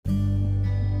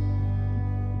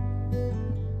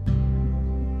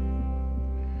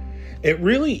It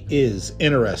really is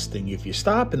interesting if you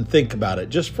stop and think about it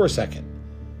just for a second,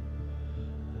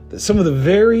 that some of the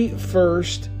very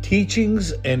first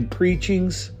teachings and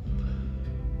preachings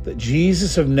that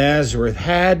Jesus of Nazareth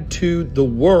had to the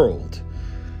world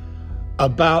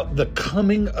about the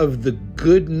coming of the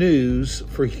good news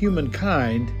for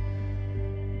humankind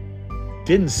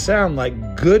didn't sound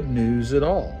like good news at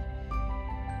all.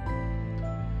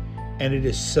 And it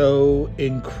is so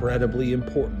incredibly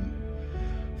important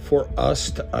for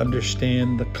us to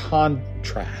understand the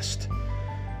contrast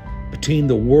between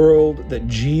the world that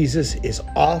Jesus is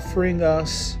offering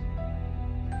us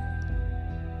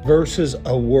versus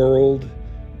a world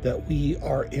that we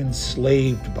are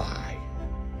enslaved by.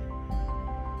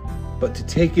 But to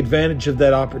take advantage of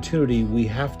that opportunity, we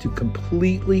have to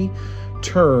completely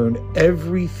turn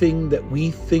everything that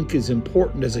we think is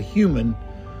important as a human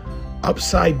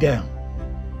upside down.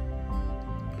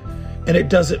 And it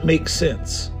doesn't make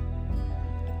sense.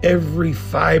 Every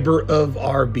fiber of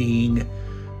our being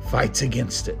fights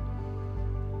against it.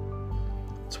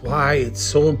 That's why it's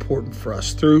so important for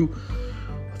us through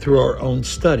our own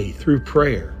study, through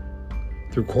prayer,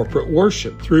 through corporate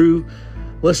worship, through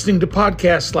listening to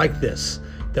podcasts like this,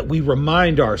 that we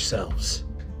remind ourselves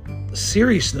the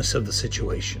seriousness of the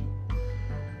situation.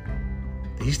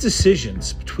 These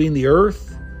decisions between the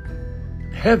earth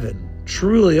and heaven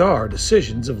truly are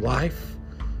decisions of life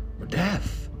or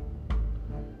death.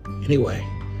 Anyway,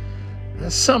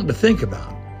 that's something to think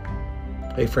about.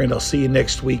 Hey friend, I'll see you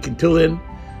next week. Until then,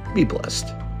 be blessed.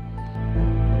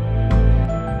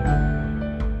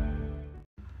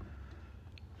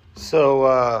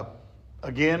 So,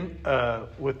 again,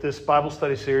 with this Bible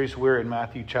study series, we're in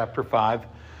Matthew chapter 5,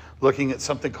 looking at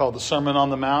something called the Sermon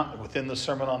on the Mount. Within the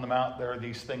Sermon on the Mount, there are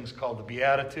these things called the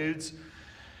Beatitudes.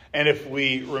 And if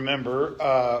we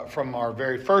remember from our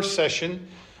very first session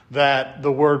that the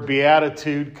word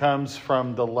beatitude comes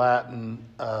from the Latin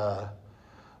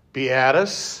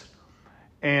beatus,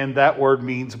 and that word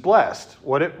means blessed.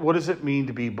 What does it mean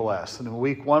to be blessed? And in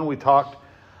week 1, we talked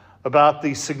about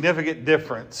the significant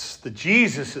difference that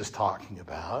Jesus is talking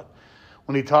about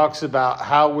when he talks about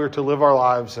how we're to live our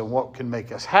lives and what can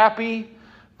make us happy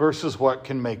versus what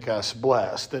can make us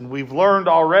blessed. And we've learned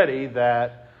already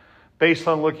that based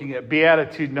on looking at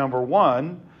Beatitude number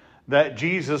 1, that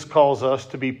Jesus calls us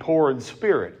to be poor in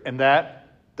spirit. And that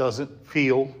doesn't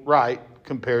feel right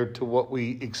compared to what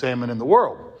we examine in the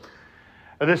world.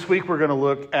 And this week we're going to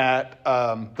look at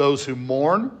those who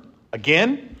mourn.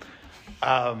 Again,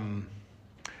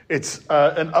 it's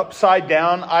an upside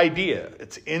down idea.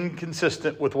 It's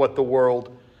inconsistent with what the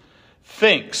world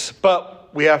thinks.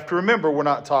 But we have to remember we're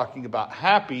not talking about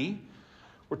happy.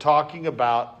 We're talking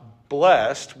about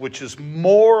blessed, which is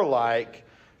more like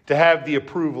to have the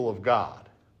approval of God.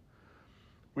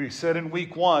 We said in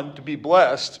week 1, to be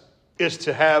blessed is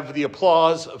to have the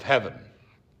applause of heaven.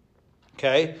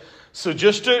 Okay? So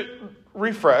just to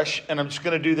refresh, and I'm just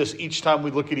going to do this each time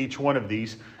we look at each one of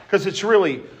these, because it's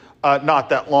really not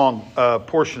that long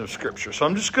portion of Scripture. So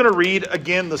I'm just going to read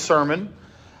again the sermon,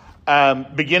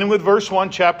 beginning with verse 1,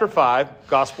 chapter 5,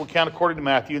 Gospel account according to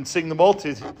Matthew, and seeing the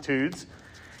multitudes,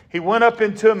 he went up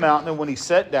into a mountain, and when he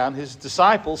sat down, his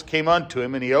disciples came unto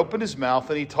him, and he opened his mouth,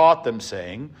 and he taught them,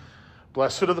 saying,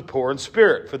 Blessed are the poor in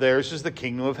spirit, for theirs is the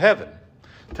kingdom of heaven.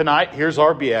 Tonight, here's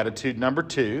our beatitude number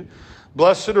 2.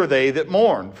 Blessed are they that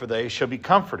mourn, for they shall be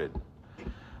comforted.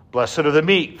 Blessed are the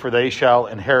meek, for they shall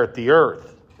inherit the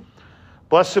earth.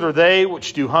 Blessed are they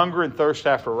which do hunger and thirst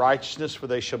after righteousness, for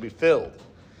they shall be filled.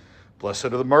 Blessed are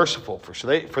the merciful,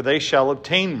 for they shall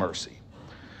obtain mercy.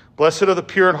 Blessed are the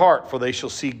pure in heart, for they shall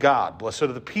see God. Blessed are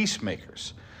the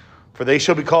peacemakers, for they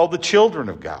shall be called the children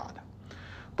of God.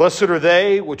 Blessed are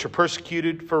they which are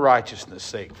persecuted for righteousness'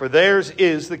 sake, for theirs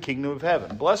is the kingdom of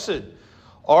heaven. Blessed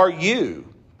are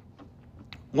you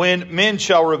when men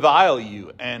shall revile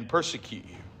you and persecute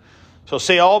you. So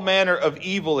say all manner of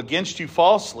evil against you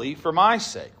falsely for my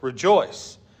sake.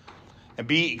 Rejoice and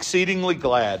be exceedingly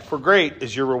glad, for great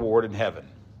is your reward in heaven.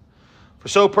 For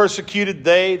so persecuted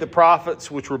they the prophets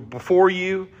which were before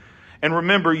you. And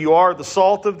remember, you are the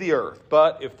salt of the earth.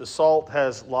 But if the salt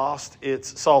has lost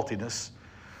its saltiness,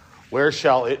 where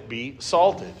shall it be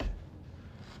salted?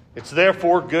 It's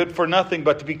therefore good for nothing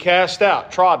but to be cast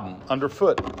out, trodden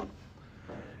underfoot.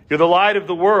 You're the light of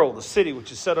the world, the city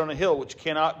which is set on a hill, which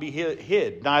cannot be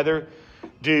hid. Neither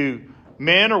do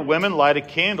men or women light a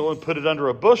candle and put it under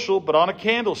a bushel, but on a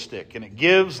candlestick, and it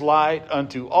gives light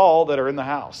unto all that are in the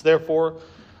house. Therefore,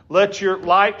 let your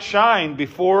light shine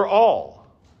before all,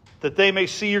 that they may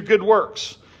see your good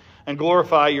works and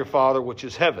glorify your Father which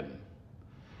is heaven.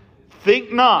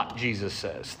 Think not, Jesus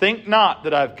says, think not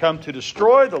that I've come to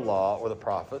destroy the law or the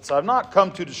prophets. I've not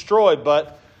come to destroy,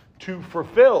 but to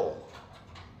fulfill.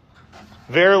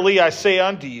 Verily I say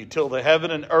unto you, till the heaven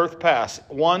and earth pass,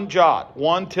 one jot,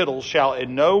 one tittle shall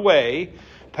in no way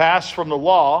pass from the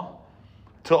law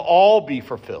till all be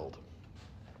fulfilled.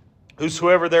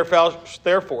 Whosoever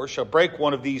therefore shall break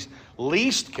one of these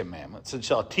least commandments and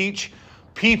shall teach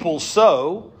people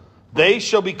so, they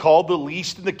shall be called the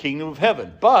least in the kingdom of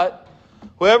heaven. But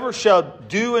whoever shall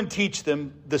do and teach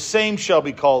them, the same shall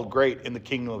be called great in the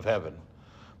kingdom of heaven.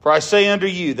 For I say unto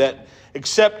you that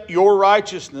except your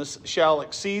righteousness shall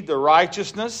exceed the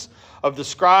righteousness of the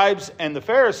scribes and the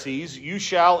Pharisees, you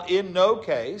shall in no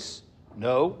case,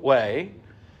 no way,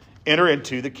 enter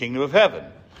into the kingdom of heaven.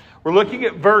 We're looking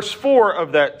at verse 4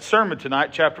 of that sermon tonight,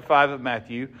 chapter 5 of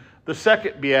Matthew, the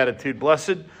second beatitude.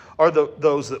 Blessed are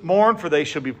those that mourn, for they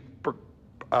shall be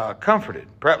comforted.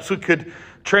 Perhaps we could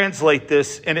translate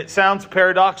this, and it sounds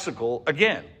paradoxical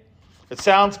again. It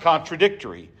sounds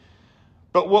contradictory.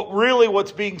 But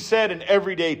what's being said in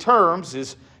everyday terms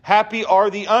is, happy are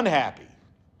the unhappy.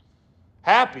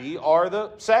 Happy are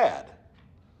the sad.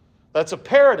 That's a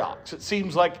paradox. It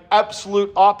seems like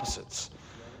absolute opposites.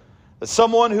 That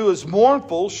someone who is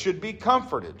mournful should be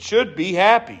comforted, should be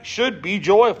happy, should be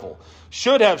joyful,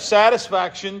 should have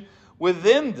satisfaction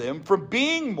within them from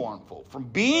being mournful, from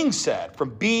being sad,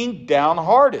 from being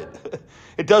downhearted.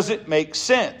 It doesn't make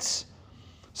sense.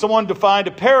 Someone defined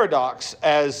a paradox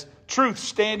as truth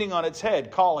standing on its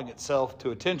head, calling itself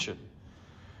to attention.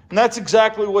 And that's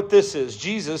exactly what this is.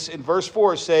 Jesus in verse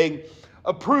 4 is saying,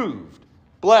 approved,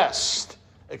 blessed,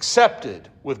 accepted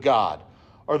with God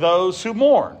are those who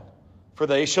mourn, for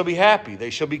they shall be happy, they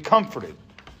shall be comforted,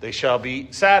 they shall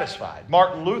be satisfied.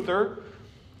 Martin Luther,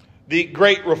 the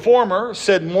great reformer,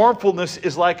 said mournfulness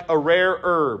is like a rare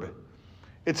herb.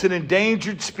 It's an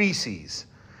endangered species.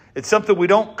 It's something we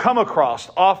don't come across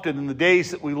often in the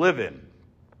days that we live in.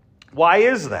 Why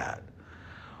is that?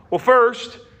 Well,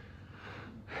 first,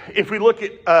 if we look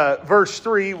at verse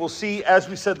 3, we'll see, as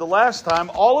we said the last time,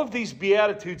 all of these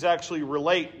Beatitudes actually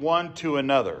relate one to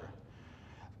another.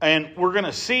 And we're going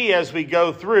to see as we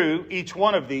go through each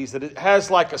one of these that it has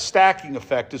like a stacking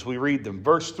effect as we read them.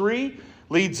 Verse 3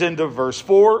 leads into verse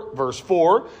 4. Verse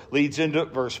 4 leads into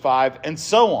verse 5, and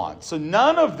so on. So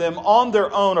none of them on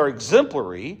their own are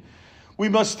exemplary. We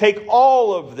must take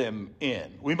all of them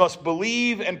in. We must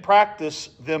believe and practice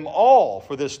them all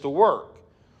for this to work.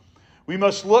 We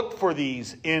must look for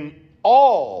these in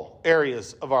all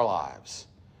areas of our lives.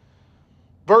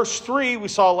 Verse 3, we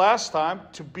saw last time,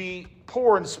 to be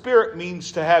poor in spirit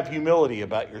means to have humility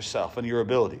about yourself and your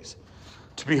abilities.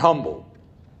 To be humble.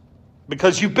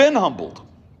 Because you've been humbled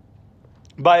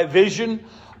by a vision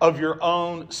of your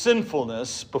own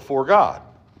sinfulness before God.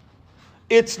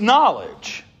 It's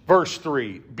knowledge. Verse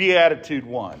 3, Beatitude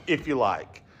 1, if you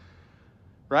like.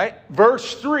 Right?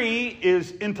 Verse 3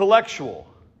 is intellectual.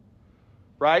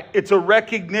 Right? It's a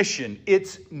recognition.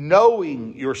 It's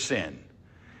knowing your sin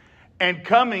and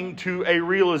coming to a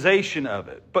realization of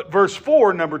it. But verse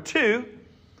 4, number 2,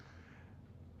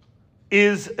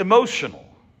 is emotional.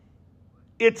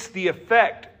 It's the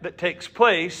effect that takes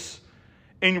place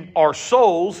in our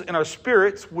souls and our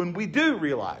spirits when we do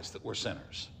realize that we're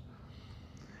sinners.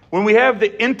 When we have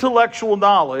the intellectual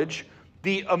knowledge,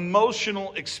 the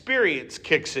emotional experience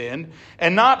kicks in.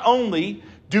 And not only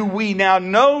do we now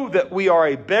know that we are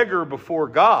a beggar before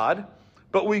God,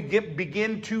 but we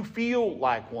begin to feel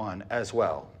like one as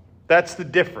well. That's the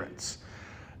difference.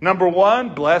 Number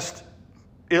 1, blessed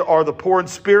are the poor in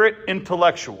spirit,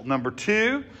 intellectual. Number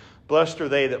 2, blessed are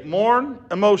they that mourn,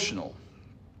 emotional.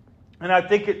 And I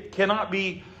think it cannot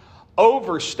be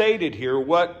overstated here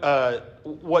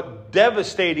what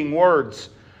devastating words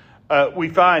we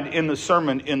find in the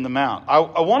Sermon in the Mount.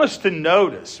 I want us to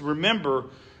notice, remember,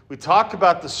 we talked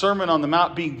about the Sermon on the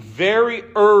Mount being very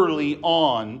early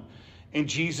on in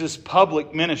Jesus'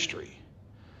 public ministry.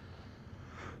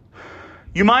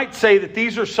 You might say that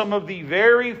these are some of the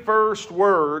very first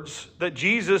words that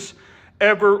Jesus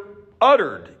ever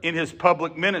uttered in his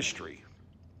public ministry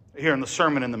here in the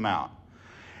Sermon in the Mount.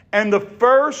 And the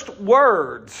first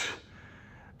words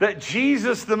that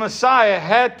Jesus the Messiah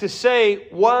had to say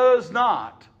was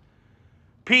not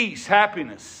peace,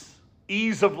 happiness,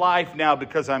 ease of life now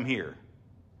because I'm here.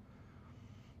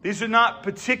 These are not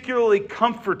particularly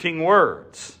comforting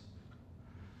words.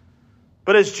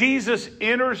 But as Jesus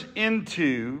enters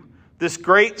into this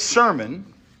great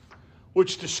sermon,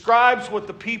 which describes what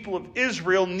the people of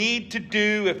Israel need to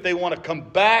do if they want to come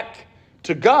back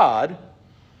to God,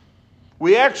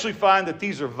 we actually find that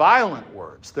these are violent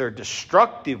words. They're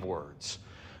destructive words.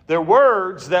 They're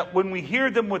words that when we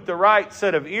hear them with the right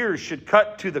set of ears should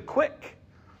cut to the quick.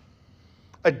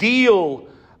 A deal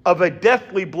of a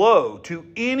deathly blow to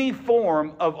any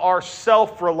form of our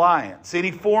self-reliance,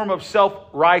 any form of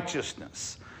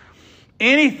self-righteousness.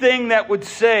 Anything that would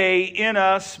say in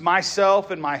us,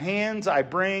 myself and my hands I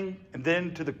bring, and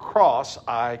then to the cross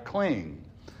I cling.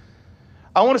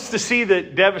 I want us to see the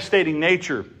devastating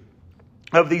nature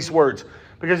of these words,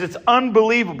 because it's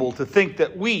unbelievable to think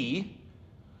that we,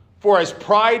 for as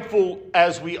prideful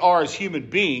as we are as human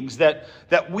beings, that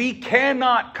we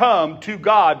cannot come to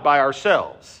God by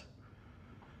ourselves.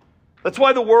 That's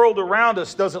why the world around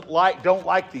us don't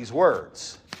like these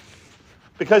words.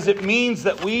 Because it means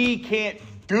that we can't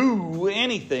do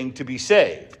anything to be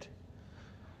saved.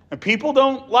 And people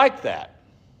don't like that.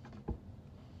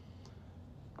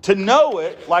 To know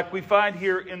it, like we find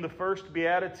here in the first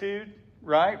beatitude,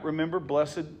 right? Remember,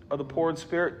 blessed are the poor in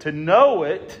spirit. To know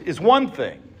it is one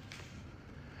thing.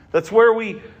 That's where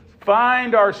we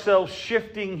find ourselves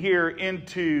shifting here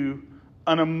into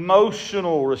an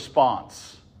emotional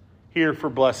response here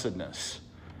for blessedness,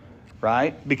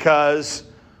 right? Because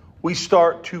we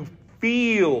start to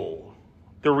feel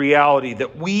the reality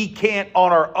that we can't,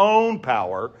 on our own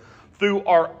power, through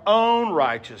our own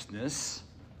righteousness,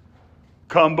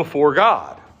 come before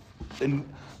God. And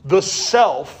the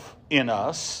self in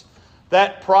us,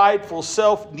 that prideful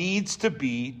self, needs to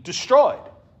be destroyed.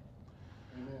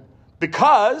 Amen.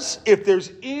 Because if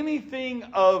there's anything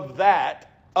of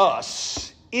that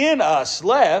us, in us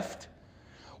left,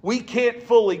 we can't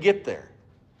fully get there.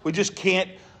 We just can't.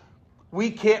 We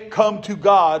can't come to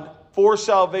God for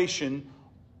salvation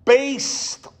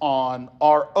based on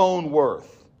our own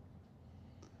worth.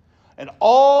 And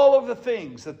all of the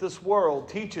things that this world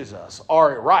teaches us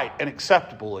are right and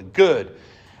acceptable and good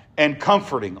and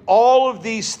comforting. All of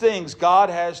these things, God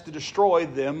has to destroy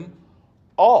them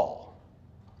all.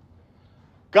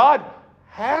 God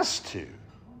has to.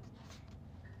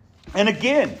 And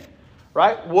again,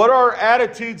 right, what are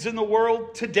attitudes in the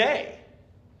world today?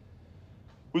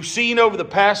 We've seen over the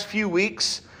past few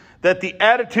weeks that the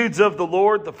attitudes of the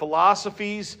Lord, the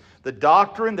philosophies, the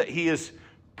doctrine that He is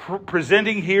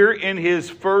presenting here in His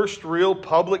first real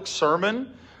public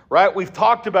sermon, right? We've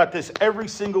talked about this every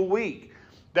single week,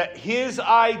 that His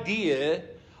idea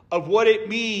of what it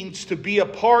means to be a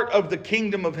part of the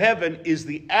kingdom of heaven is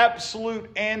the absolute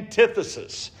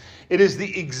antithesis. It is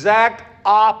the exact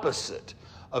opposite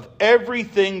of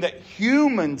everything that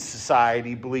human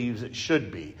society believes it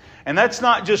should be. And that's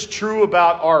not just true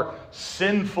about our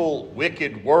sinful,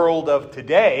 wicked world of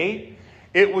today.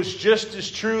 It was just as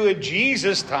true in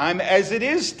Jesus' time as it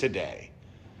is today.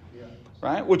 Yeah.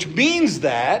 Right? Which means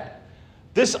that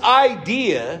this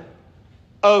idea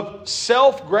of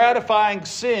self-gratifying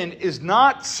sin is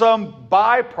not some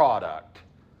byproduct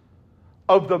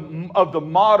of the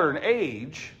modern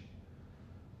age.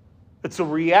 It's a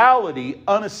reality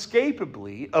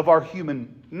unescapably of our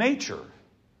human nature.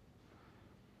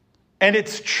 And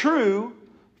it's true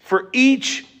for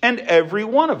each and every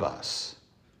one of us.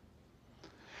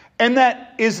 And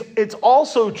it's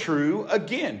also true,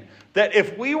 again, that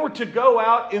if we were to go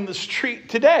out in the street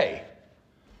today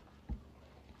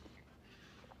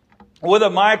with a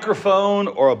microphone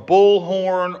or a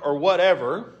bullhorn or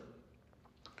whatever,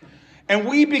 and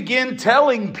we begin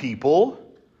telling people,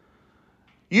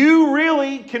 you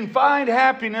really can find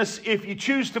happiness if you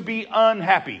choose to be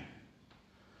unhappy.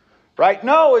 Right?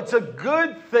 No, it's a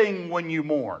good thing when you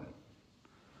mourn.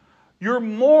 Your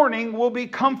mourning will be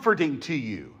comforting to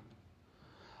you.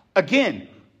 Again,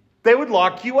 they would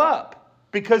lock you up.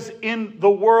 Because in the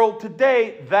world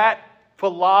today, that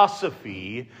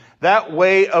philosophy, that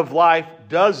way of life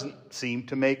doesn't seem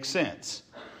to make sense.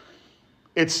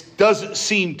 It doesn't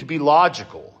seem to be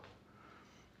logical.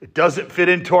 It doesn't fit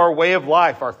into our way of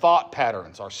life, our thought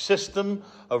patterns, our system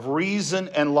of reason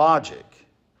and logic.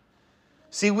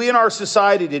 See, we in our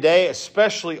society today,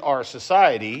 especially our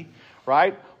society,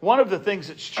 right? One of the things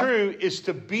that's true is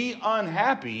to be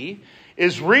unhappy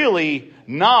is really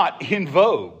not in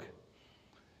vogue.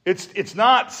 It's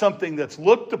not something that's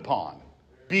looked upon,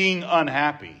 being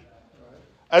unhappy,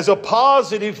 as a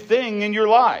positive thing in your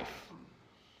life.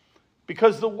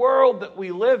 Because the world that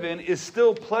we live in is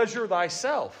still pleasure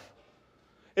thyself.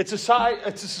 It's a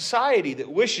society that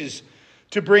wishes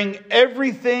to bring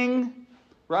everything,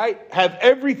 right? Have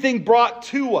everything brought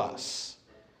to us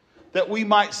that we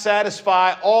might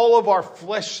satisfy all of our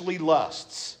fleshly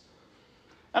lusts.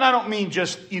 And I don't mean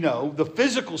just, the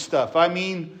physical stuff. I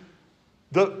mean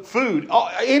the food,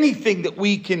 anything that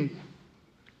we can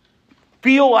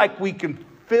feel like we can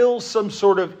fill some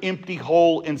sort of empty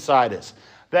hole inside us.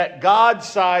 that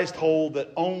God-sized hole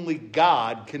that only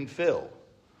God can fill.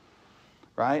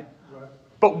 Right?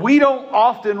 But we don't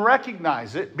often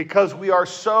recognize it because we are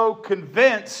so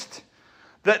convinced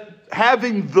that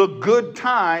having the good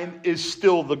time is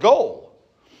still the goal.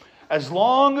 As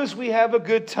long as we have a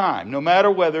good time, no matter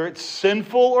whether it's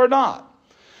sinful or not,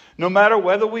 no matter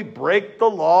whether we break the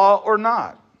law or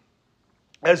not,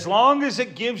 as long as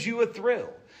it gives you a thrill,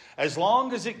 as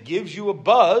long as it gives you a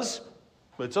buzz,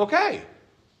 it's okay.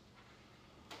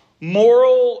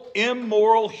 Moral,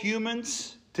 immoral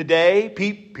humans today,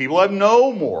 people have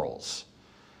no morals.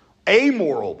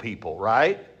 Amoral people,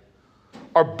 right,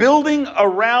 are building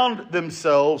around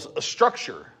themselves a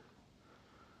structure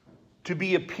to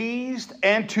be appeased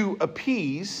and to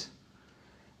appease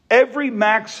every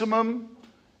maximum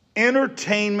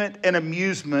entertainment and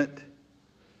amusement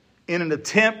in an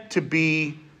attempt to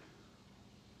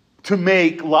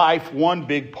make life one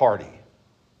big party.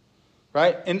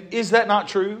 Right? And is that not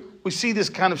true? We see this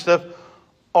kind of stuff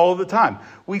all the time.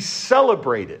 We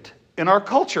celebrate it in our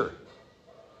culture.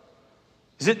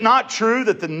 Is it not true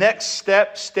that the next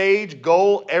step, stage,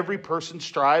 goal every person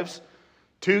strives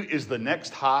to is the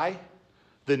next high,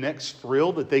 the next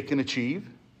thrill that they can achieve?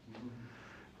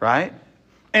 Right?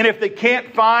 And if they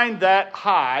can't find that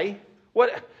high,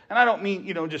 and I don't mean,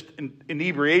 just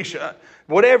inebriation,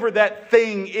 whatever that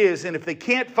thing is, and if they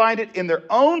can't find it in their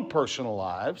own personal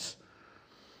lives,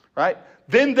 right,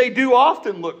 then they do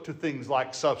often look to things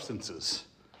like substances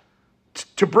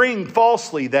to bring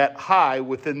falsely that high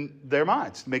within their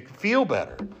minds, to make them feel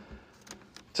better.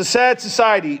 It's a sad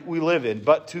society we live in,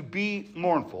 but to be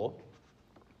mournful,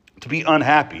 to be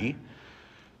unhappy,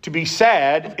 to be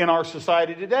sad in our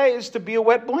society today is to be a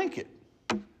wet blanket.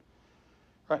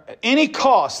 Right? At any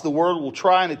cost, the world will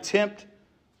try and attempt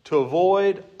to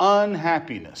avoid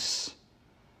unhappiness.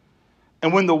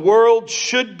 And when the world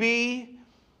should be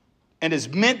and is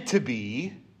meant to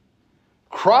be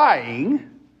crying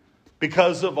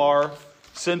because of our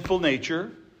sinful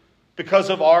nature, because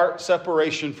of our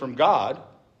separation from God,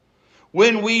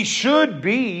 when we should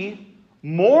be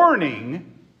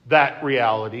mourning that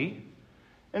reality,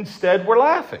 instead we're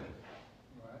laughing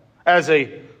as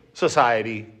a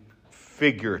society,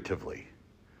 figuratively.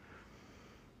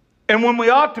 And when we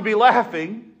ought to be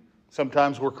laughing,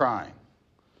 sometimes we're crying.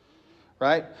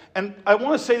 Right? And I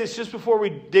want to say this just before we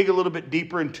dig a little bit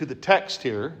deeper into the text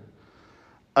here,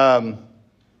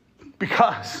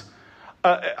 because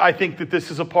I think that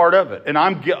this is a part of it. And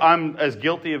I'm as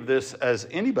guilty of this as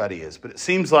anybody is. But it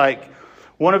seems like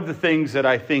one of the things that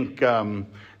I think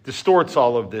distorts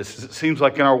all of this is it seems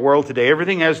like in our world today,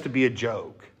 everything has to be a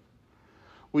joke.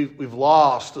 We've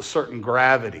lost a certain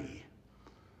gravity,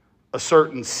 a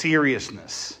certain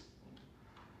seriousness.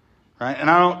 Right?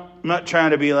 And I'm not trying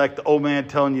to be like the old man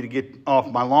telling you to get off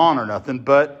my lawn or nothing,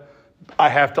 but I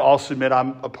have to also admit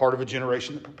I'm a part of a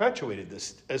generation that perpetuated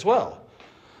this as well.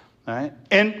 Right?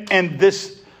 And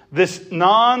this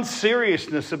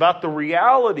non-seriousness about the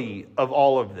reality of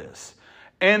all of this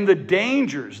and the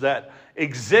dangers that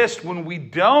exist when we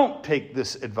don't take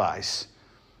this advice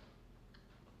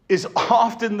is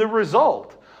often the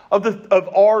result of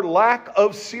our lack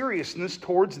of seriousness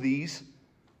towards these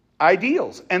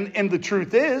ideals. And the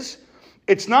truth is,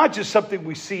 it's not just something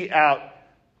we see out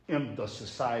in the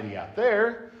society out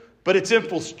there, but it's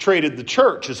infiltrated the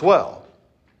church as well.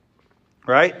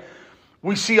 Right?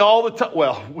 We see all the time,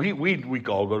 well, we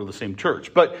all go to the same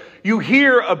church, but you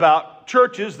hear about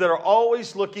churches that are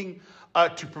always looking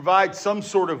to provide some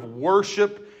sort of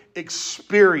worship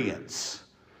experience.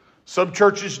 Some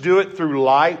churches do it through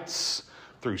lights,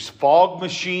 through fog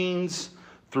machines,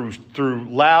 through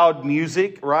loud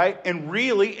music, right? And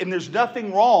there's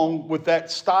nothing wrong with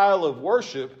that style of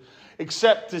worship,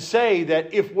 except to say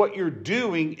that if what you're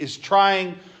doing is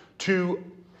trying to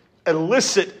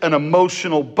elicit an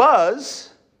emotional buzz,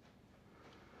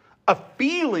 a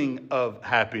feeling of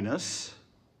happiness,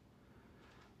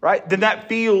 right? Then that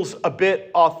feels a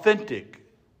bit inauthentic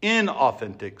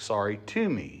to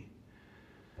me.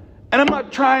 And I'm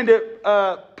not trying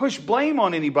to push blame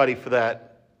on anybody for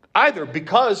that either,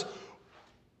 because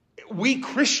we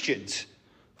Christians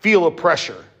feel a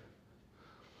pressure.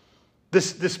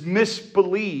 This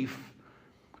misbelief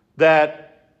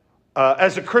that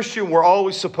as a Christian, we're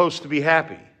always supposed to be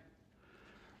happy.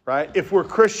 Right? If we're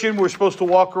Christian, we're supposed to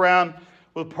walk around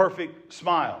with a perfect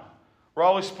smile. We're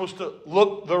always supposed to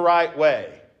look the right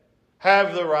way,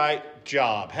 have the right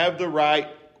job, have the right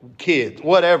kids,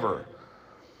 whatever.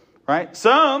 Right?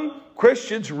 Some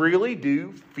Christians really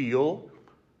do feel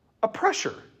a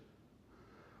pressure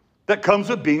that comes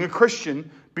with being a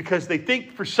Christian because they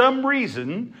think for some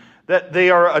reason that they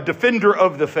are a defender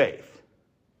of the faith.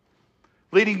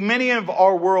 leading many of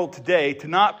our world today to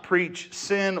not preach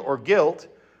sin or guilt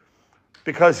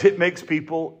because it makes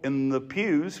people in the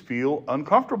pews feel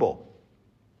uncomfortable.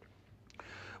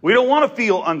 We don't want to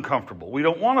feel uncomfortable. We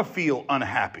don't want to feel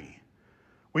unhappy.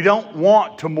 We don't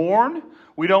want to mourn.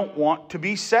 We don't want to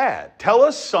be sad. Tell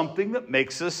us something that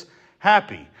makes us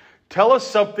happy. Tell us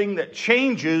something that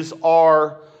changes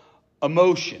our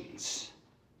emotions.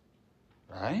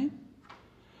 Right?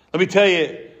 Let me tell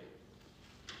you,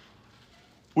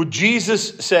 when Jesus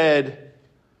said,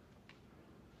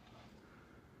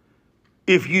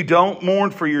 if you don't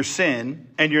mourn for your sin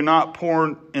and you're not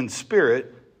poor in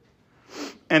spirit,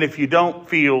 and if you don't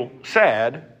feel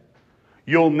sad,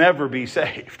 you'll never be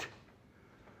saved.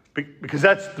 Because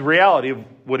that's the reality of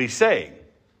what he's saying.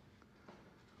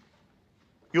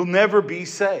 You'll never be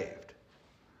saved.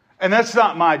 And that's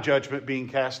not my judgment being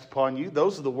cast upon you.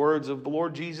 Those are the words of the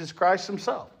Lord Jesus Christ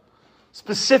himself.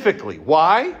 Specifically.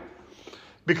 Why?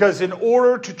 Because in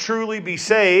order to truly be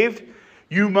saved,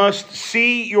 you must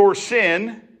see your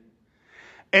sin.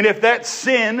 And if that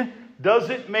sin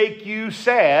doesn't make you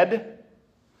sad,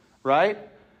 right,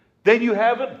 then you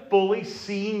haven't fully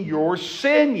seen your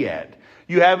sin yet.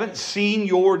 You haven't seen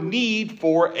your need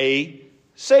for a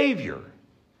Savior.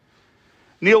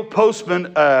 Neil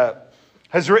Postman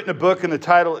has written a book, and the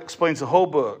title explains the whole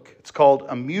book. It's called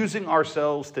Amusing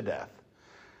Ourselves to Death.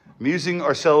 Amusing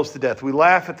ourselves to death. We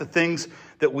laugh at the things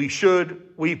that we should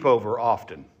weep over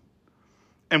often.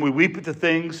 And we weep at the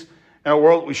things in our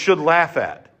world that we should laugh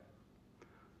at.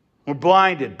 We're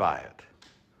blinded by it.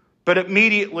 But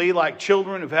immediately, like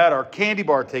children who've had our candy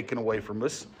bar taken away from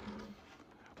us,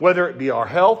 whether it be our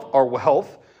health, our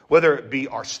wealth, whether it be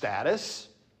our status,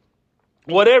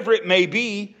 whatever it may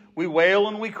be, we wail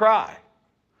and we cry.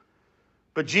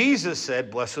 But Jesus said,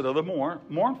 blessed are the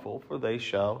mournful, for they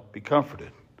shall be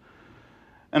comforted.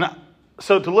 And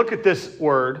so to look at this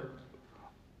word,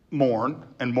 mourn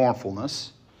and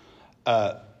mournfulness,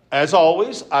 as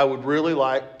always, I would really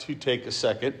like to take a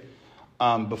second.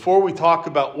 Before we talk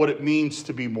about what it means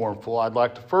to be mournful, I'd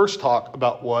like to first talk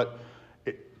about what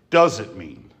it doesn't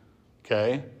mean.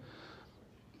 Okay?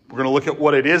 We're going to look at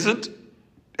what it isn't,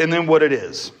 and then what it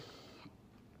is.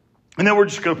 And then we're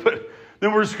just going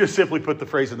to simply put the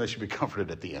phrase, and they should be comforted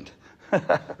at the end.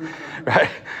 Right?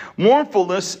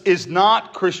 Mournfulness is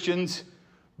not Christians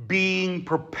being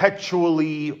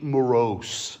perpetually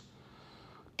morose,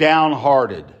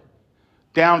 downhearted,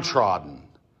 downtrodden,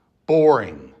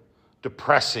 boring,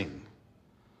 depressing.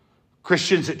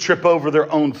 Christians that trip over their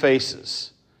own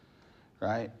faces.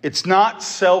 Right? It's not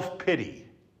self-pity.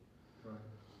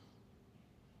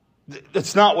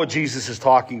 That's not what Jesus is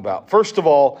talking about. First of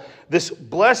all, this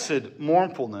blessed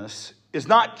mournfulness is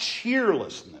not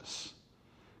cheerlessness.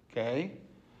 Okay?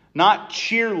 Not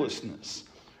cheerlessness.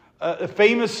 A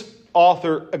famous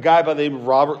author, a guy by the name of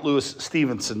Robert Louis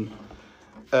Stevenson,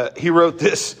 he wrote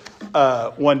this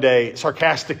one day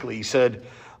sarcastically. He said,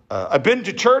 I've been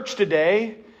to church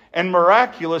today and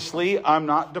miraculously I'm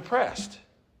not depressed.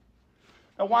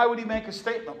 Now, why would he make a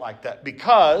statement like that?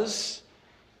 Because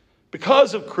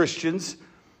of Christians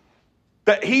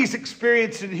that he's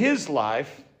experienced in his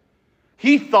life,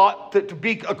 he thought that to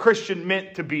be a Christian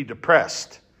meant to be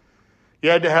depressed. You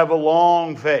had to have a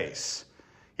long face.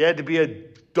 You had to be a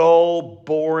dull,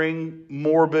 boring,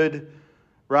 morbid,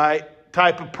 right,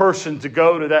 type of person to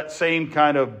go to that same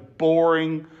kind of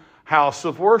boring house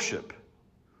of worship.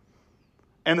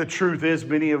 And the truth is,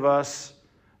 many of us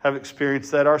have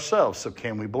experienced that ourselves. So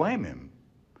can we blame him?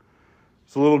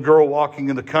 There's a little girl walking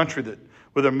in the country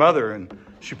with her mother, and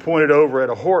she pointed over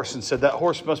at a horse and said, that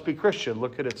horse must be Christian.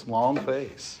 Look at its long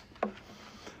face.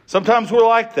 Sometimes we're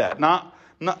like that.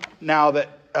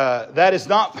 That is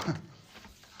not,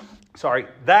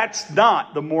 that's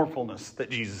not the mournfulness that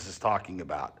Jesus is talking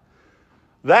about.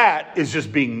 That is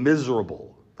just being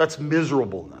miserable. That's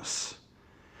miserableness.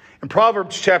 In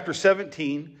Proverbs chapter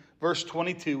 17, verse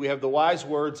 22, we have the wise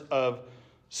words of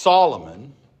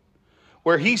Solomon,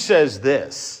 where he says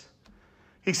this.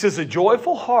 He says, a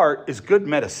joyful heart is good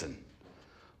medicine,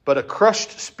 but a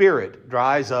crushed spirit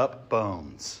dries up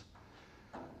bones.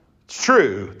 It's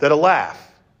true that a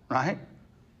laugh, right?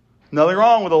 Nothing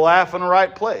wrong with a laugh in the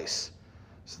right place.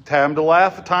 It's a time to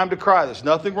laugh, a time to cry. There's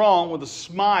nothing wrong with a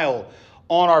smile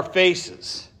on our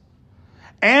faces.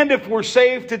 And if we're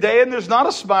saved today and there's not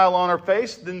a smile on our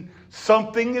face, then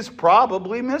something is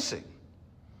probably missing.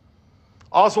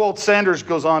 Oswald Sanders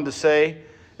goes on to say,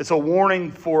 it's a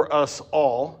warning for us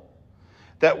all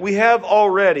that we have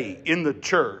already in the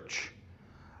church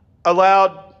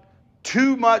allowed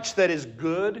too much that is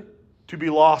good to be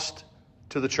lost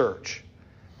to the church.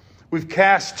 We've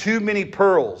cast too many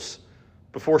pearls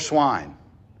before swine.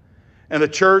 And the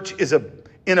church is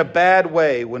in a bad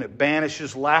way when it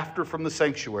banishes laughter from the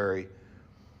sanctuary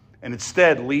and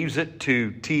instead leaves it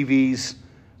to TVs,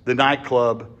 the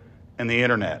nightclub, and the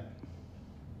internet.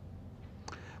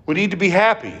 We need to be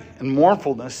happy, and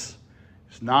mournfulness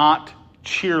is not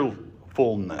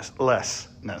cheerfulness.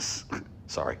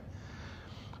 Sorry.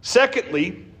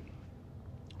 Secondly,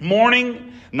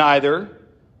 mourning neither,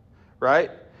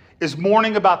 right, is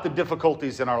mourning about the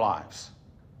difficulties in our lives.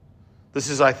 This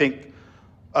is, I think,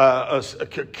 a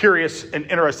curious and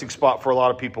interesting spot for a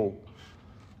lot of people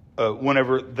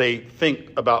whenever they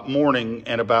think about mourning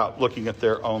and about looking at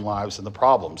their own lives and the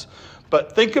problems.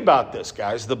 But think about this,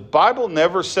 guys. The Bible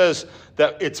never says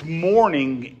that it's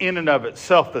mourning in and of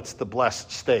itself that's the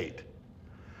blessed state.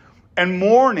 And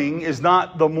mourning is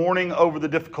not the mourning over the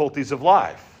difficulties of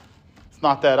life. It's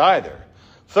not that either.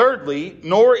 Thirdly,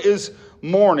 nor is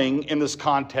mourning in this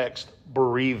context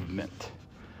bereavement.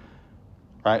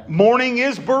 Right? Mourning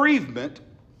is bereavement,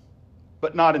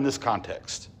 but not in this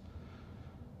context.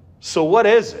 So what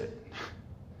is it?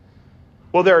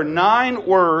 Well, there are 9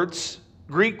 words,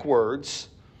 Greek words,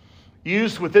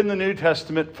 used within the New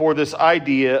Testament for this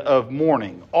idea of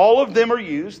mourning. All of them are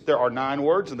used. There are 9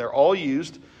 words, and they're all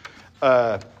used.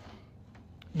 But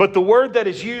the word that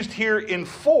is used here in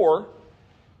 4,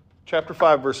 chapter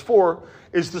 5, verse 4,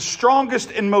 is the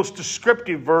strongest and most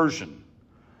descriptive version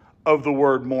of the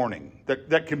word mourning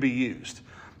that can be used.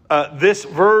 This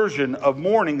version of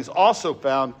mourning is also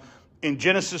found in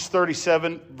Genesis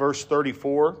 37, verse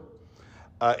 34.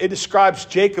 It describes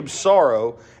Jacob's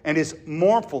sorrow and his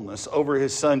mournfulness over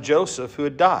his son Joseph, who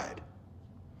had died.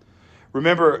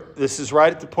 Remember, this is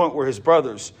right at the point where his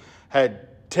brothers had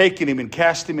taken him and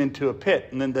cast him into a pit.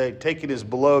 And then they'd taken his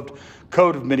beloved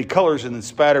coat of many colors and then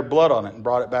spattered blood on it and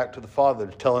brought it back to the father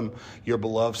to tell him, your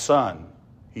beloved son,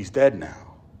 he's dead now.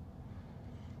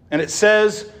 And it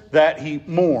says that he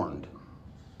mourned.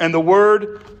 And the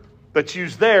word that's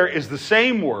used there is the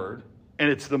same word, and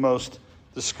it's the most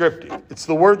descriptive. It's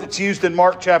the word that's used in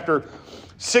Mark chapter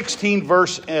 16,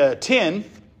 verse 10,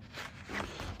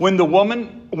 when the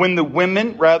women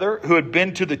who had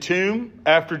been to the tomb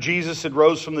after Jesus had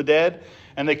rose from the dead,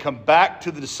 and they come back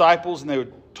to the disciples and they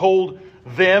told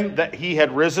them that he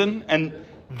had risen, and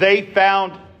they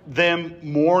found them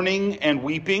mourning and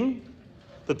weeping,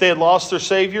 that they had lost their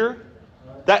Savior.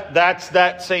 That's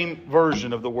that same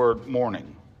version of the word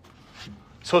mourning.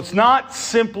 So it's not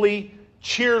simply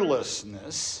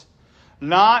cheerlessness,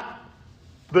 not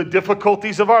the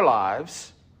difficulties of our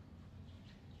lives,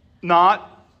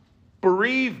 not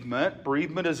bereavement.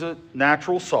 Bereavement is a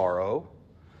natural sorrow,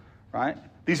 right?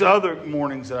 These other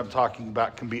mournings that I'm talking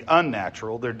about can be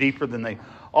unnatural. They're deeper than they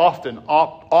often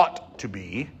ought to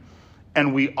be.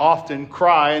 And we often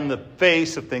cry in the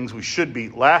face of things we should be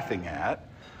laughing at.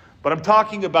 But I'm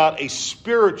talking about a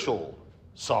spiritual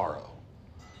sorrow.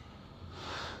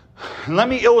 And let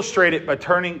me illustrate it by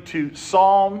turning to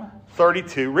Psalm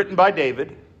 32, written by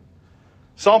David.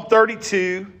 Psalm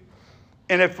 32,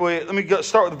 and let me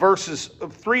start with verses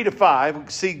 3 to 5. We can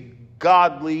see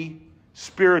godly,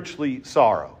 spiritually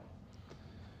sorrow.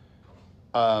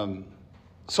 Psalm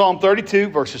 32,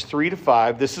 verses 3 to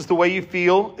 5. This is the way you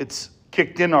feel. It's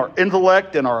kicked in our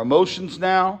intellect and our emotions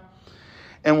now.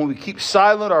 And when we keep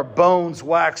silent, our bones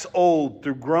wax old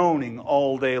through groaning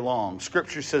all day long.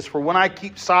 Scripture says, for when I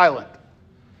keep silent,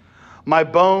 my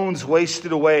bones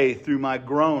wasted away through my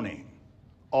groaning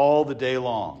all the day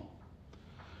long.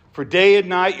 For day and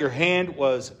night your hand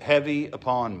was heavy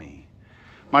upon me.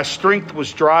 My strength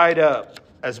was dried up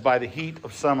as by the heat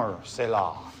of summer.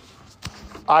 Selah.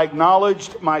 I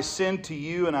acknowledged my sin to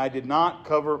you, and I did not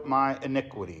cover my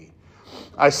iniquity.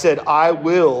 I said, I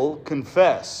will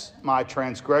confess my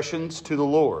transgressions to the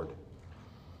Lord.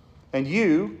 And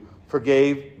you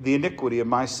forgave the iniquity of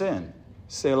my sin.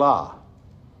 Selah.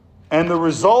 And the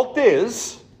result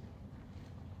is,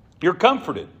 you're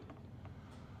comforted.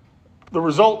 The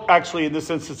result, actually, in this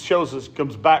instance, shows us,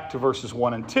 comes back to verses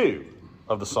 1 and 2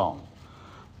 of the psalm.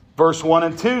 Verse 1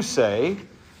 and 2 say,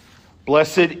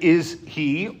 blessed is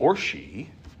he or she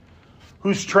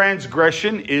whose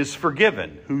transgression is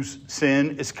forgiven, whose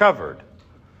sin is covered.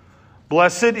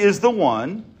 Blessed is the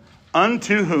one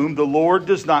unto whom the Lord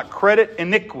does not credit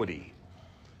iniquity,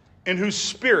 in whose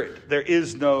spirit there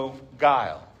is no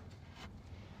guile.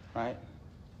 Right?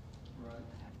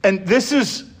 And this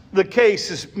is the case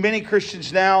as many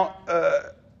Christians now,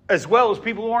 as well as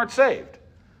people who aren't saved.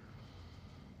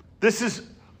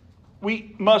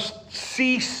 We must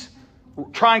cease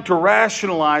trying to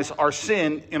rationalize our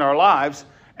sin in our lives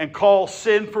and call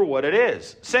sin for what it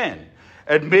is. Sin.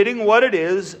 Admitting what it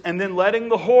is and then letting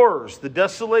the horrors, the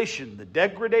desolation, the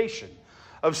degradation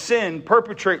of sin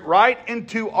perpetrate right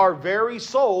into our very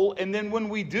soul. And then when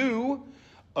we do,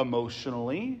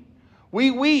 emotionally,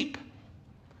 we weep.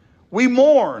 We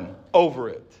mourn over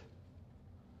it.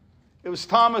 It was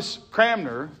Thomas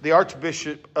Cranmer, the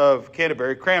Archbishop of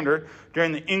Canterbury, Cranmer,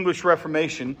 during the English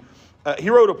Reformation.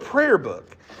 He wrote a prayer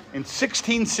book in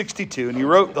 1662, and he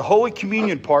wrote the Holy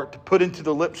Communion part to put into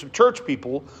the lips of church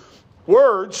people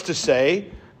words to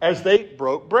say as they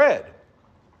broke bread.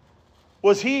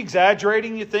 Was he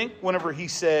exaggerating, you think, whenever he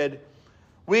said,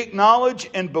 "We acknowledge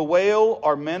and bewail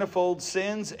our manifold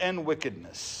sins and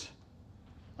wickedness"?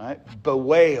 Right?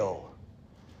 Bewail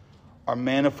our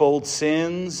manifold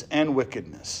sins and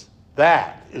wickedness.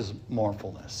 That is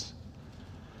mournfulness.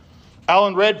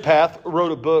 Alan Redpath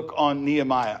wrote a book on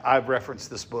Nehemiah. I've referenced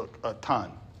this book a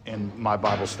ton in my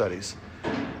Bible studies.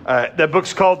 That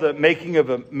book's called The Making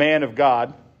of a Man of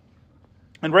God.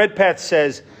 And Redpath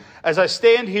says, "As I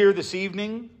stand here this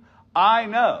evening, I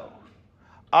know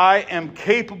I am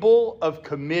capable of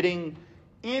committing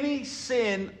any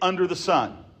sin under the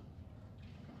sun."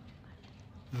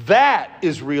 That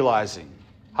is realizing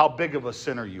how big of a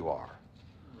sinner you are.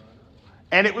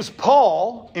 And it was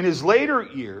Paul in his later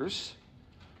years,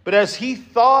 but as he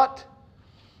thought,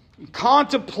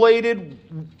 contemplated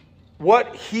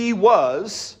what he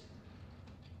was,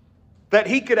 that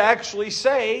he could actually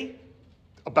say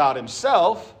about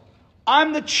himself,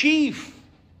 "I'm the chief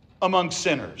among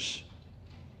sinners."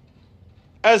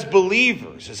 As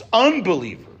believers, as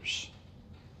unbelievers,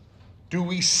 do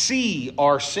we see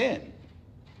our sin?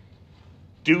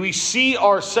 Do we see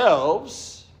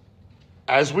ourselves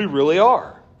as we really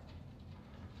are?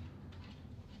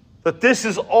 That this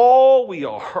is all we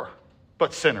are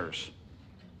but sinners.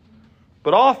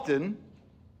 But often,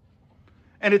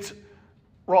 and it's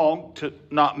wrong to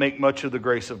not make much of the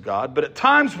grace of God, but at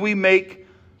times we make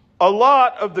a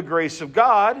lot of the grace of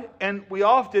God, and we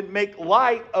often make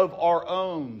light of our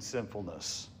own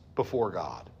sinfulness before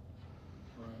God.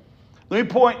 Let me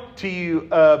point to you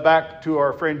back to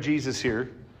our friend Jesus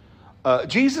here.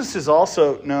 Jesus is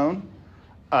also known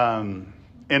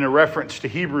in a reference to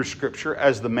Hebrew Scripture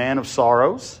as the man of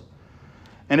sorrows.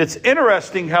 And it's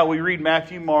interesting how we read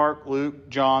Matthew, Mark, Luke,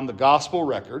 John, the gospel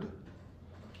record,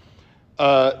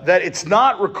 that it's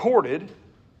not recorded.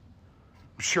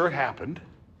 I'm sure it happened.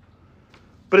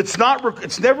 But it's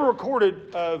never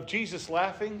recorded of Jesus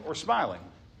laughing or smiling.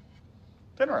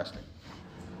 It's interesting.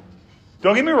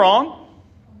 Don't get me wrong.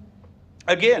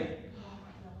 Again,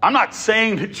 I'm not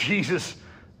saying that Jesus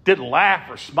didn't laugh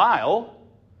or smile,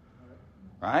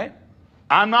 right?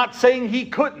 I'm not saying he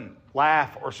couldn't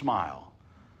laugh or smile.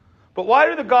 But why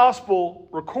do the gospel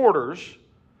recorders,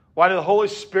 why do the Holy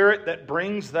Spirit that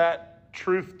brings that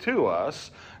truth to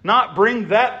us, not bring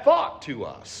that thought to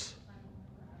us?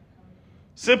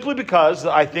 Simply because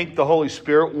I think the Holy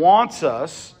Spirit wants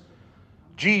us,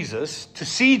 Jesus, to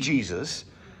see Jesus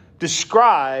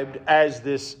described as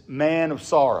this man of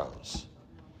sorrows.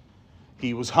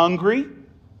 He was hungry.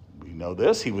 We know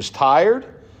this. He was tired.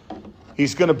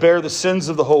 He's going to bear the sins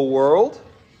of the whole world.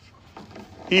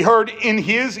 He heard in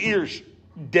his ears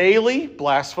daily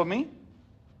blasphemy,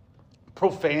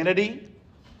 profanity.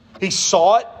 He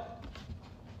saw it.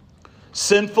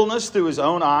 Sinfulness through his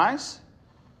own eyes.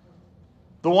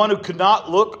 The one who could not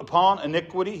look upon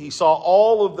iniquity. He saw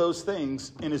all of those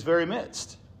things in his very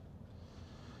midst.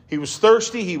 He was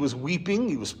thirsty, he was weeping,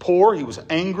 he was poor, he was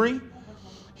angry,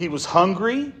 he was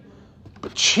hungry,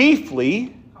 but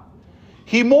chiefly,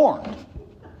 he mourned.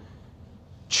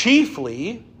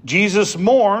 Chiefly, Jesus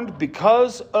mourned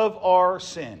because of our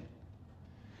sin.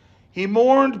 He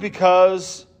mourned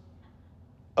because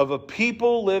of a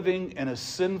people living in a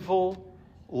sinful,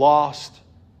 lost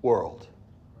world.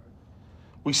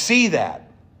 We see that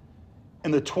in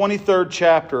the 23rd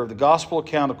chapter of the gospel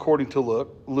account according to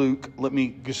Luke. Let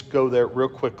me just go there real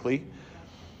quickly.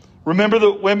 Remember,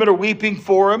 the women are weeping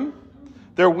for him.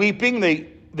 They're weeping.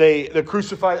 The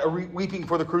crucified are weeping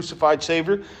for the crucified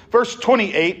Savior. Verse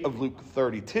 28 of Luke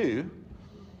 32.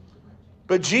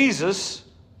 But Jesus,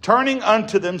 turning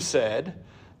unto them, said,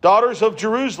 "Daughters of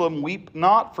Jerusalem, weep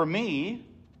not for me.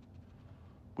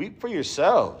 Weep for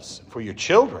yourselves and for your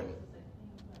children."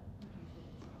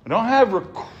 We don't have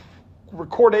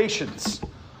recordations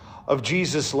of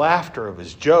Jesus' laughter, of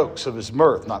his jokes, of his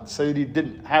mirth. Not to say that he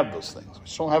didn't have those things. We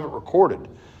just don't have it recorded.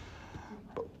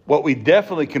 But what we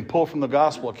definitely can pull from the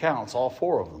gospel accounts, all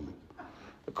four of them,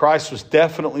 that Christ was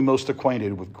definitely most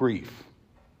acquainted with grief.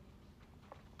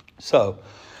 So,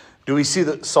 do we see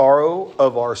the sorrow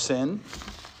of our sin?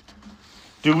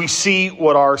 Do we see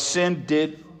what our sin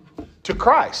did to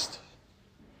Christ?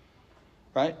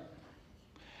 Right?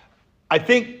 I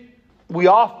think we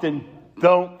often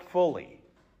don't fully.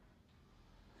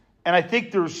 And I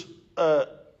think there's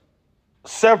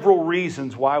several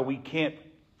reasons why we can't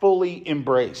fully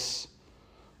embrace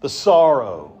the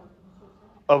sorrow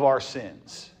of our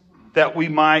sins, that we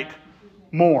might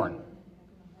mourn.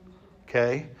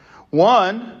 Okay?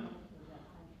 One,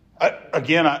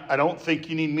 I don't think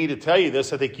you need me to tell you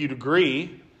this. I think you'd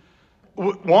agree.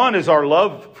 One is our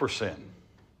love for sin.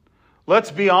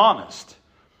 Let's be honest.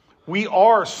 We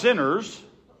are sinners,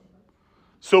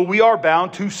 so we are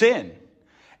bound to sin.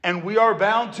 And we are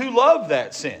bound to love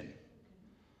that sin.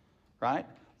 Right?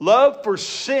 Love for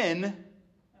sin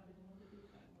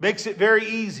makes it very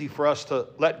easy for us to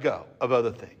let go of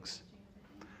other things.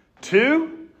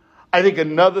 Two, I think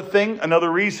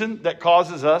another reason that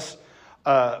causes us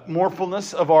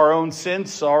mournfulness of our own sin,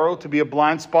 sorrow to be a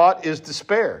blind spot, is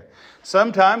despair.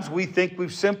 Sometimes we think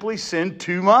we've simply sinned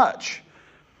too much,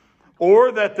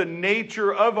 or that the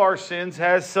nature of our sins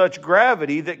has such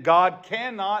gravity that God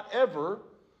cannot ever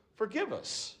forgive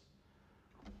us.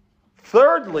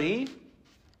 Thirdly,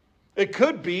 it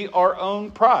could be our own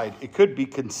pride. It could be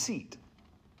conceit.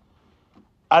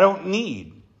 I don't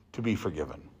need to be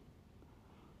forgiven.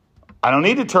 I don't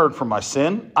need to turn from my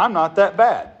sin. I'm not that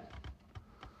bad.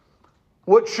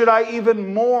 What should I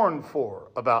even mourn for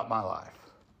about my life?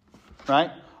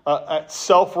 Right?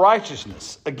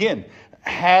 Self-righteousness, again,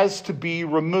 has to be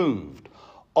removed.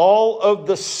 All of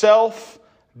the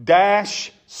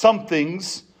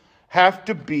self-somethings have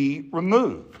to be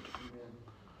removed.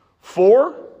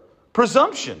 4,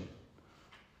 presumption.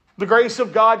 The grace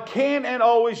of God can and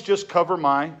always just cover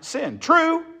my sin.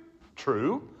 True.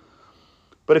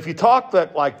 But if you talk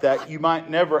like that, you might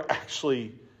never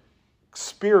actually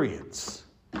experience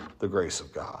the grace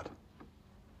of God.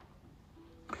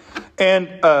 And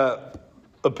a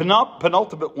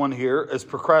penultimate one here is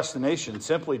procrastination,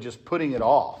 simply just putting it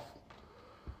off.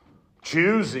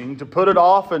 Choosing to put it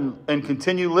off and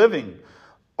continue living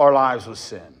our lives with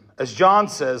sin. As John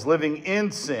says, living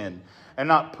in sin and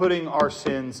not putting our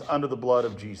sins under the blood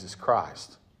of Jesus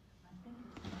Christ.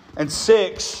 And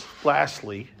 6,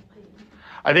 lastly,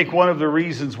 I think one of the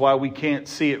reasons why we can't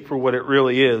see it for what it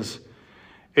really is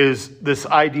this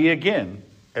idea again,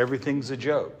 everything's a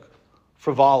joke,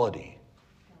 frivolity.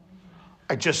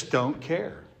 I just don't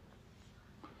care.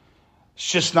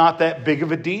 It's just not that big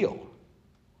of a deal.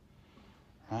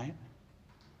 Right?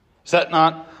 Is that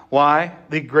not why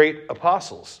the great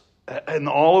apostles and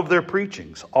all of their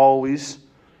preachings always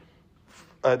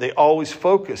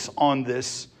focus on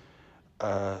this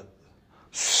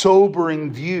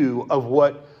sobering view of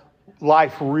what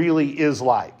life really is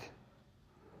like?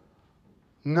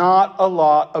 Not a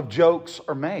lot of jokes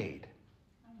are made.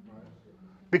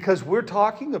 Because we're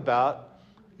talking about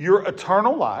your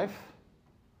eternal life,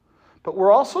 but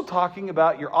we're also talking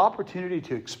about your opportunity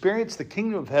to experience the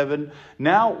kingdom of heaven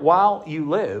now while you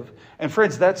live. And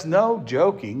friends, that's no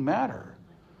joking matter.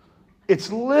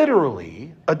 It's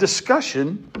literally a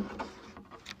discussion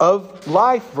of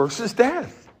life versus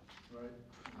death.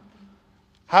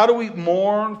 How do we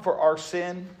mourn for our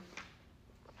sin?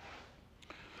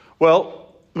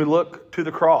 Well, we look to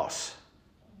the cross.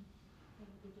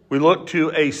 We look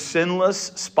to a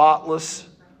sinless, spotless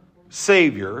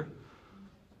Savior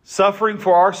suffering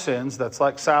for our sins. That's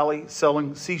like Sally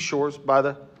selling seashores by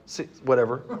the sea,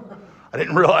 whatever. I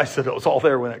didn't realize that it was all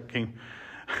there when it came.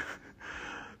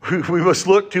 We must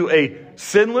look to a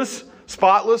sinless,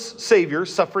 spotless Savior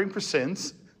suffering for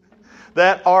sins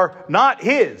that are not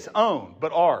His own,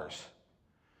 but ours.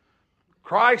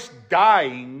 Christ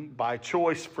dying by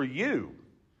choice for you,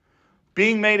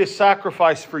 being made a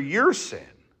sacrifice for your sin.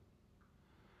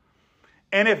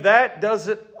 And if that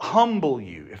doesn't humble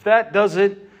you, if that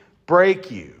doesn't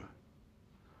break you,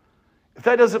 if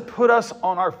that doesn't put us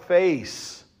on our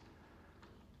face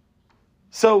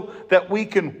so that we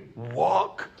can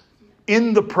walk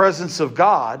in the presence of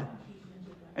God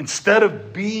instead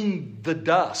of being the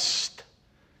dust,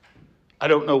 I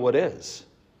don't know what is.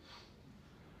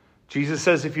 Jesus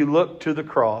says if you look to the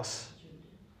cross,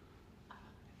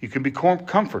 you can be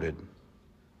comforted.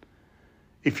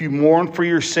 If you mourn for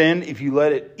your sin, if you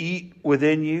let it eat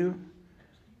within you,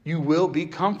 you will be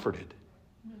comforted.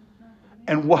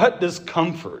 And what does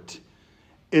comfort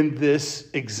in this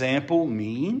example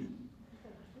mean?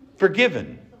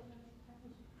 Forgiven.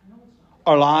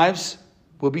 Our lives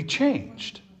will be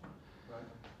changed.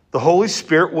 The Holy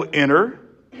Spirit will enter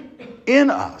in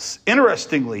us.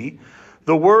 Interestingly,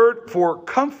 the word for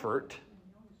comfort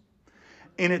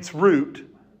in its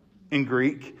root in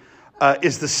Greek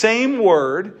is the same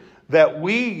word that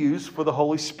we use for the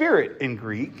Holy Spirit in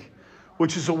Greek,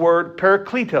 which is a word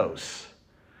parakletos.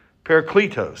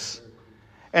 Parakletos.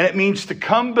 And it means to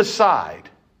come beside.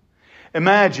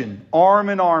 Imagine arm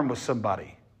in arm with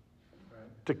somebody.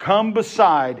 To come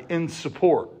beside in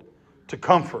support, to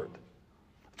comfort.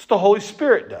 That's what the Holy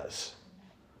Spirit does.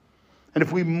 And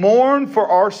if we mourn for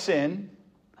our sin,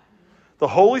 the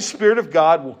Holy Spirit of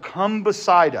God will come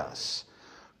beside us,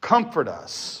 comfort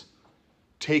us,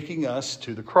 taking us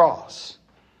to the cross.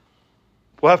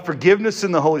 We'll have forgiveness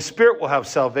in the Holy Spirit. We'll have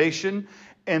salvation.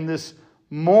 And this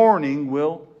mourning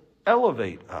will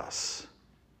elevate us.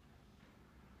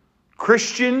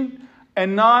 Christian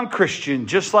and non-Christian,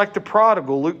 just like the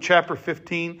prodigal, Luke chapter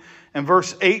 15 and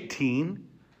verse 18.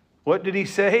 What did he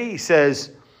say? He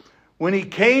says, when he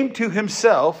came to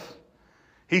himself,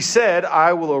 he said,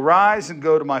 I will arise and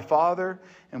go to my father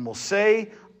and will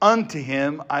say unto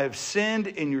him, I have sinned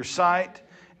in your sight,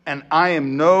 and I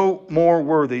am no more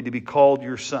worthy to be called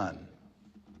your son.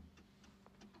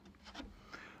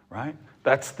 Right?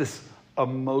 That's this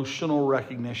emotional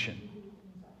recognition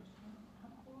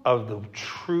of the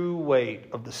true weight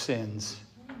of the sins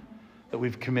that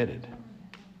we've committed.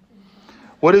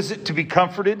 What is it to be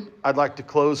comforted? I'd like to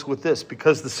close with this.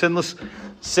 Because the sinless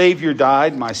Savior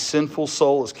died, my sinful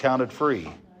soul is counted free.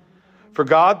 For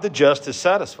God the just is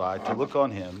satisfied to look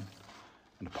on him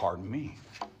and to pardon me.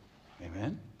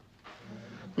 Amen.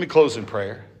 Let me close in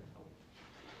prayer.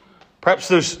 Perhaps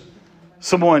there's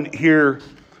someone here,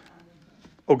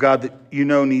 oh God, that you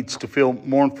know needs to feel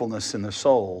mournfulness in their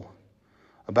soul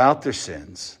about their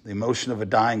sins, the emotion of a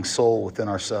dying soul within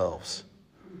ourselves.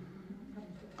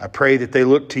 I pray that they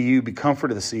look to you, be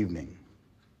comforted this evening.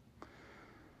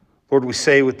 Lord, we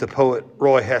say with the poet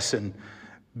Roy Hession,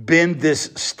 bend this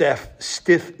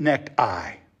stiff-necked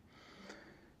eye.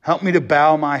 Help me to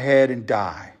bow my head and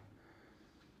die,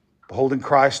 beholding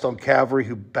Christ on Calvary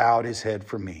who bowed his head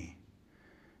for me.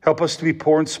 Help us to be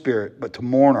poor in spirit, but to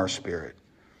mourn our spirit.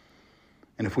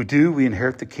 And if we do, we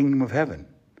inherit the kingdom of heaven.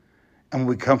 And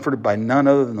we'll be comforted by none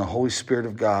other than the Holy Spirit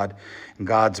of God and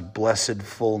God's blessed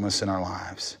fullness in our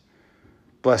lives.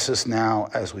 Bless us now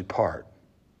as we part,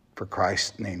 for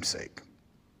Christ's name's sake.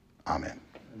 Amen.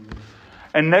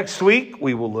 And next week,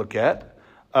 we will look at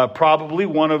probably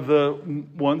one of the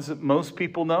ones that most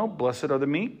people know, blessed are the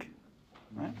meek.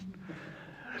 Right?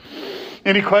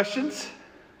 Any questions?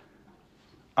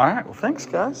 All right, well, thanks,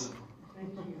 guys.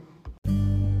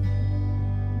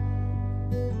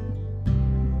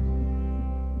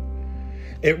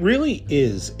 It really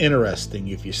is interesting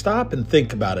if you stop and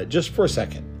think about it just for a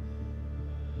second,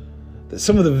 that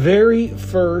some of the very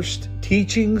first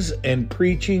teachings and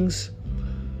preachings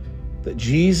that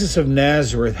Jesus of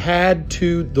Nazareth had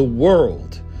to the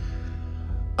world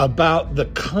about the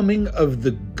coming of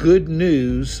the good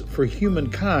news for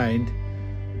humankind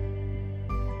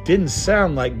didn't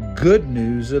sound like good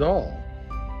news at all.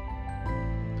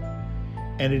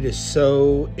 And it is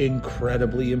so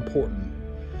incredibly important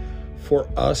for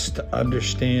us to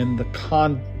understand the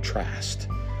contrast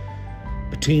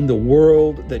between the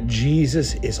world that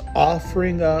Jesus is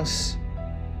offering us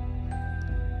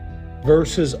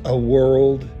versus a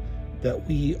world that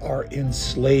we are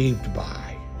enslaved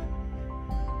by.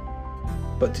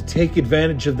 But to take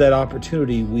advantage of that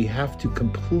opportunity, we have to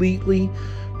completely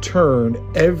turn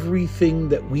everything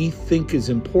that we think is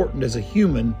important as a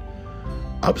human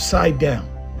upside down.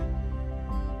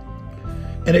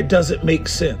 And it doesn't make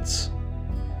sense.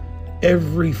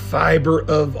 Every fiber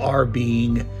of our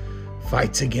being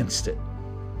fights against it.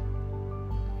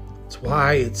 That's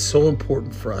why it's so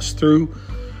important for us through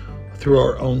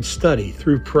our own study,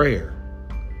 through prayer,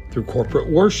 through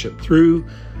corporate worship, through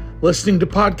listening to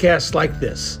podcasts like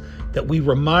this, that we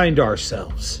remind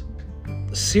ourselves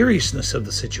the seriousness of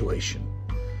the situation.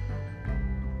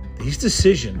 These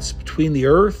decisions between the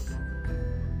earth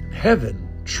and heaven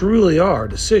truly are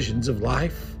decisions of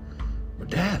life or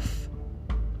death.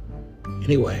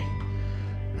 Anyway,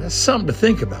 that's something to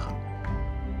think about.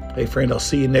 Hey, friend, I'll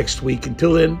see you next week.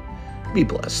 Until then, be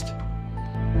blessed.